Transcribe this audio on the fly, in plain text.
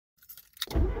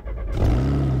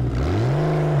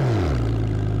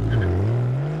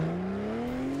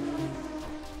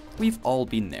We've all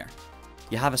been there.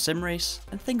 You have a sim race,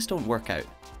 and things don't work out.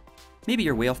 Maybe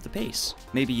you're way off the pace.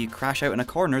 Maybe you crash out in a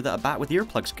corner that a bat with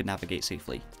earplugs could navigate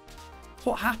safely.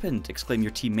 What happened? Exclaim your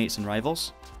teammates and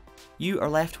rivals. You are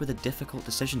left with a difficult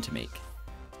decision to make.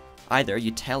 Either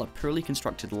you tell a poorly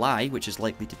constructed lie which is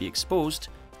likely to be exposed,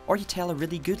 or you tell a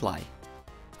really good lie.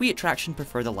 We at Traxion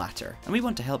prefer the latter, and we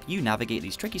want to help you navigate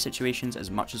these tricky situations as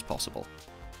much as possible.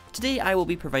 Today I will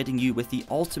be providing you with the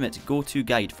ultimate go-to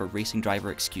guide for racing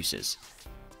driver excuses.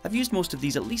 I've used most of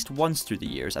these at least once through the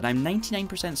years, and I'm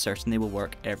 99% certain they will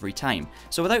work every time.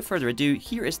 So without further ado,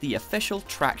 here is the official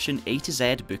Traxion A to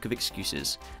Z book of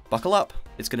excuses. Buckle up,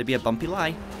 it's going to be a bumpy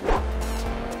lie.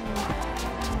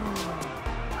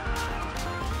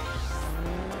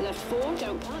 Left 4,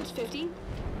 don't plant, 50.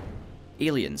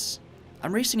 Aliens.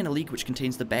 I'm racing in a league which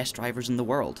contains the best drivers in the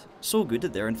world. So good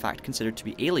that they're in fact considered to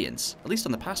be aliens, at least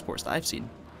on the passports that I've seen.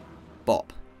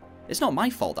 Bop. It's not my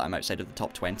fault that I'm outside of the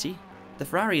top 20. The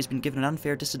Ferrari has been given an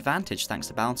unfair disadvantage thanks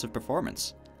to balance of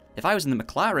performance. If I was in the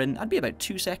McLaren, I'd be about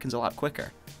 2 seconds a lap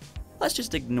quicker. Let's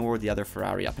just ignore the other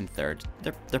Ferrari up in third.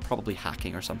 They're probably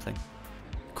hacking or something.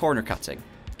 Corner cutting.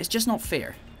 It's just not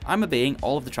fair. I'm obeying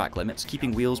all of the track limits,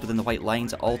 keeping wheels within the white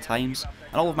lines at all times,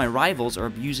 and all of my rivals are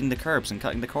abusing the curbs and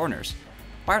cutting the corners.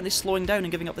 Why aren't they slowing down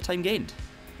and giving up the time gained?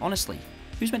 Honestly,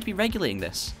 who's meant to be regulating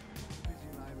this?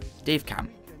 Dave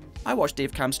Cam. I watched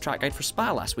Dave Cam's track guide for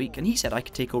Spa last week, and he said I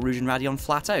could take Eau Rouge and Radion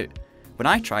flat out. When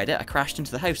I tried it, I crashed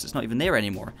into the house that's not even there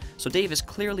anymore, so Dave is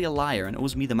clearly a liar and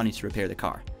owes me the money to repair the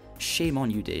car. Shame on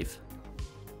you, Dave.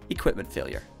 Equipment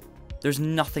failure. There's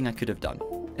nothing I could have done.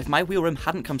 If my wheel rim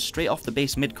hadn't come straight off the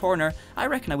base mid-corner, I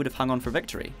reckon I would have hung on for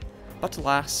victory. But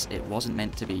alas, it wasn't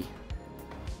meant to be.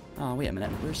 Oh, wait a minute,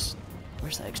 where's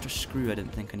that extra screw I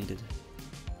didn't think I needed?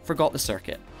 Forgot the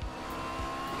circuit.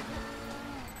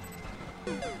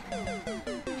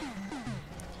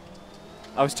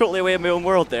 I was totally away in my own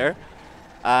world there,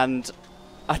 and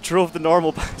I drove the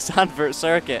normal Sandvert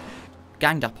circuit.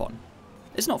 Ganged up on.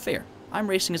 It's not fair. I'm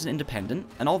racing as an independent,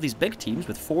 and all these big teams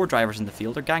with 4 drivers in the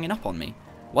field are ganging up on me.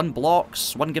 One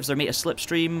blocks, one gives their mate a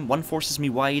slipstream, one forces me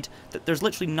wide. There's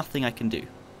literally nothing I can do.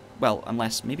 Well,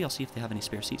 unless, maybe I'll see if they have any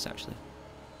spare seats actually.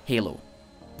 Halo.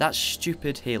 That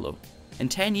stupid Halo. In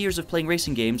 10 years of playing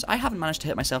racing games, I haven't managed to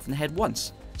hit myself in the head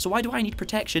once. So why do I need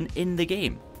protection in the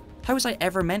game? How was I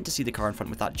ever meant to see the car in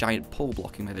front with that giant pole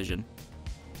blocking my vision?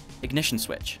 Ignition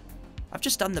switch. I've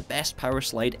just done the best power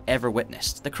slide ever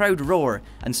witnessed. The crowd roar,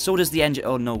 and so does the engine.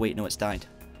 Oh no, wait, no, it's died.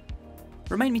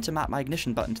 Remind me to map my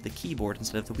ignition button to the keyboard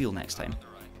instead of the wheel next time.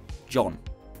 John.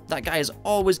 That guy has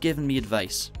always given me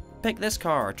advice. Pick this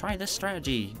car, try this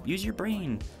strategy, use your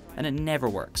brain. And it never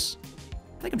works.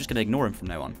 I think I'm just going to ignore him from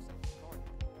now on.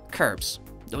 Curbs.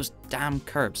 Those damn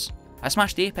curbs. I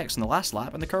smashed the apex in the last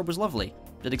lap and the curb was lovely.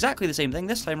 Did exactly the same thing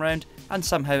this time round and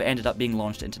somehow ended up being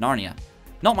launched into Narnia.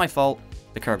 Not my fault,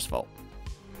 the curb's fault.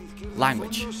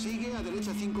 Language.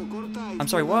 I'm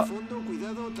sorry, what?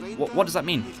 What does that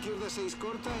mean?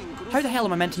 How the hell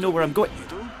am I meant to know where I'm going?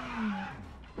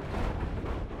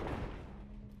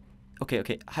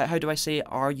 Okay, how do I say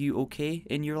 "are you okay"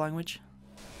 in your language?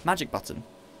 Magic button.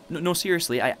 No,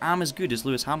 seriously, I am as good as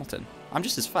Lewis Hamilton. I'm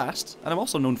just as fast, and I'm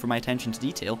also known for my attention to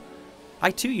detail.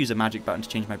 I too use a magic button to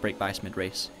change my brake bias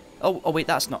mid-race. Oh wait,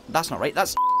 that's not right,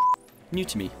 that's new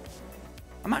to me.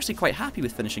 I'm actually quite happy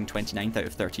with finishing 29th out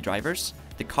of 30 drivers.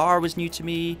 The car was new to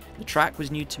me, the track was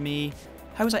new to me.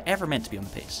 How was I ever meant to be on the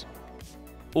pace?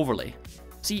 Overlay.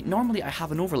 See, normally I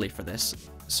have an overlay for this,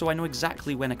 so I know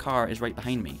exactly when a car is right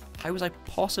behind me. How was I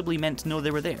possibly meant to know they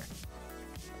were there?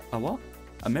 A what?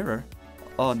 A mirror?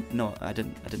 Oh no, I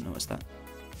didn't notice that.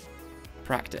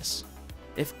 Practice.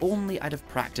 If only I'd have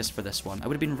practiced for this one, I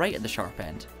would have been right at the sharp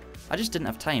end. I just didn't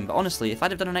have time, but honestly, if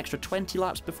I'd have done an extra 20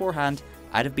 laps beforehand,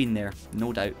 I'd have been there,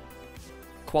 no doubt.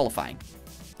 Qualifying.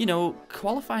 You know,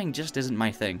 qualifying just isn't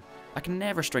my thing. I can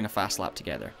never string a fast lap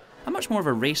together. I'm much more of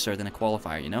a racer than a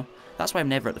qualifier, you know? That's why I'm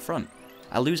never at the front.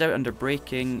 I lose out under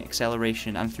braking,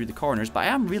 acceleration, and through the corners, but I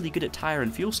am really good at tyre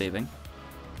and fuel saving.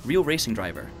 Real racing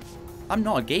driver. I'm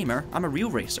not a gamer, I'm a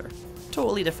real racer.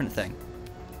 Totally different thing.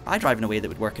 I drive in a way that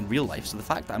would work in real life, so the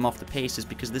fact that I'm off the pace is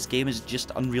because this game is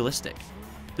just unrealistic.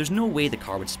 There's no way the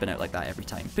car would spin out like that every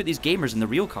time. Put these gamers in the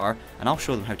real car, and I'll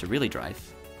show them how to really drive.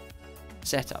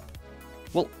 Setup.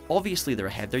 Well, obviously they're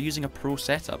ahead, they're using a pro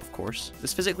setup, of course.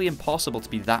 It's physically impossible to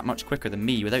be that much quicker than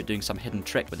me without doing some hidden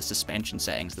trick with the suspension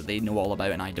settings that they know all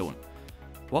about and I don't.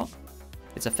 What?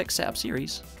 It's a fixed setup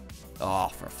series? Oh,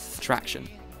 for traction.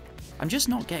 I'm just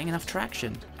not getting enough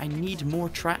traction. I need more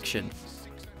traction.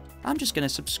 I'm just going to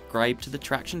subscribe to the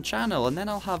Traxion channel and then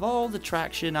I'll have all the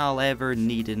traction I'll ever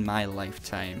need in my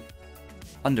lifetime.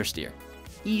 Understeer.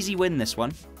 Easy win this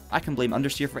one. I can blame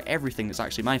understeer for everything that's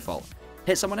actually my fault.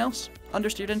 Hit someone else?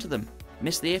 Understeered into them.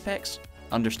 Miss the apex?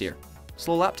 Understeer.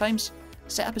 Slow lap times?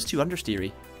 Setup is too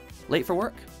understeery. Late for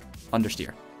work?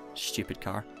 Understeer. Stupid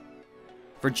car.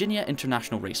 Virginia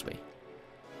International Raceway.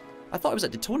 I thought it was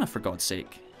at Daytona, for God's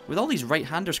sake. With all these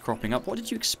right-handers cropping up, what did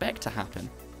you expect to happen?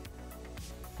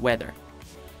 Weather.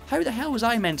 How the hell was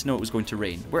I meant to know it was going to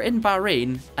rain? We're in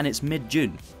Bahrain, and it's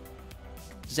mid-June.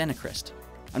 Xenochrist.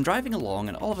 I'm driving along,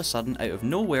 and all of a sudden, out of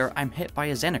nowhere, I'm hit by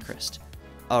a Xenochrist.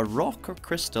 A rock or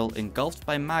crystal engulfed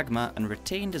by magma and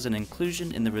retained as an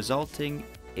inclusion in the resulting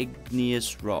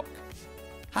igneous rock.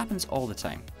 Happens all the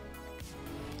time.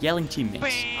 Yelling teammates.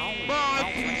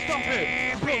 Stop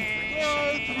it!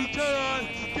 Can you tell us?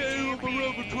 Get on my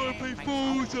rubber 12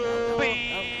 fools!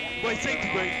 My safety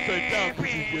brake fell down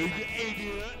because of you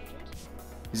idiot!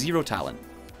 Zero talent.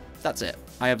 That's it.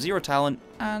 I have zero talent,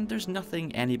 and there's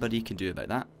nothing anybody can do about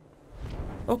that.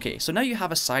 Okay, so now you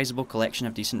have a sizable collection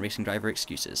of decent racing driver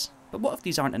excuses. But what if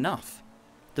these aren't enough?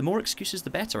 The more excuses the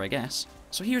better, I guess.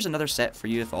 So here's another set for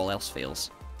you if all else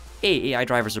fails. A. AI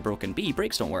drivers are broken. B.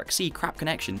 Brakes don't work. C. Crap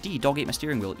connection. D. Dog ate my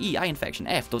steering wheel. E. Eye infection.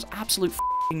 F. Those absolute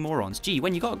f***ing morons. G.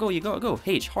 When you gotta go, you gotta go.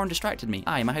 H. Horn distracted me.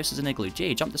 I. My house is an igloo.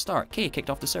 J. Jumped the start. K. Kicked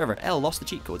off the server. L. Lost the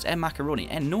cheat codes. M. Macaroni.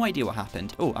 N. No idea what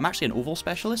happened. O. I'm actually an oval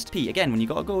specialist. P. Again, when you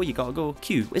gotta go, you gotta go.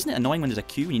 Q. Isn't it annoying when there's a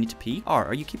Q when you need to pee? R.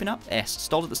 Are you keeping up? S.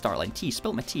 Stalled at the start line. T.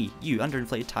 Spilt my tea. U.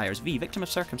 Underinflated tires. V. Victim of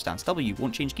circumstance. W.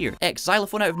 Won't change gear. X.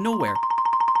 Xylophone out of nowhere.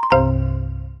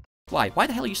 Why? Why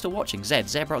the hell are you still watching? Z.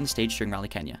 Zebra on the stage during Rally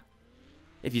Kenya.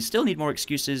 If you still need more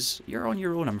excuses, you're on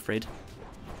your own, I'm afraid.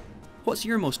 What's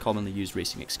your most commonly used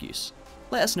racing excuse?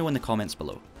 Let us know in the comments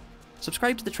below.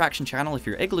 Subscribe to the Traxion channel if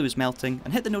your igloo is melting,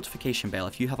 and hit the notification bell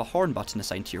if you have a horn button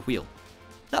assigned to your wheel.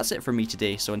 That's it for me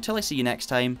today, so until I see you next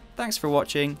time, thanks for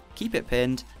watching, keep it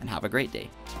pinned, and have a great day.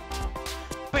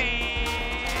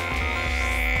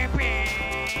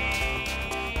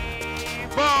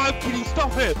 Mom, can you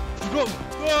stop it? Mom,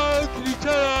 can you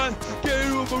tell us? Get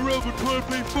on my rubber 12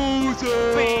 fools!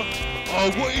 Oh,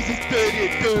 what is this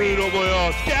idiot doing on my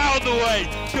ass? Get out of the way!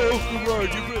 Get off the road!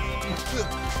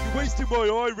 You're wasting my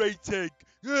eye rating!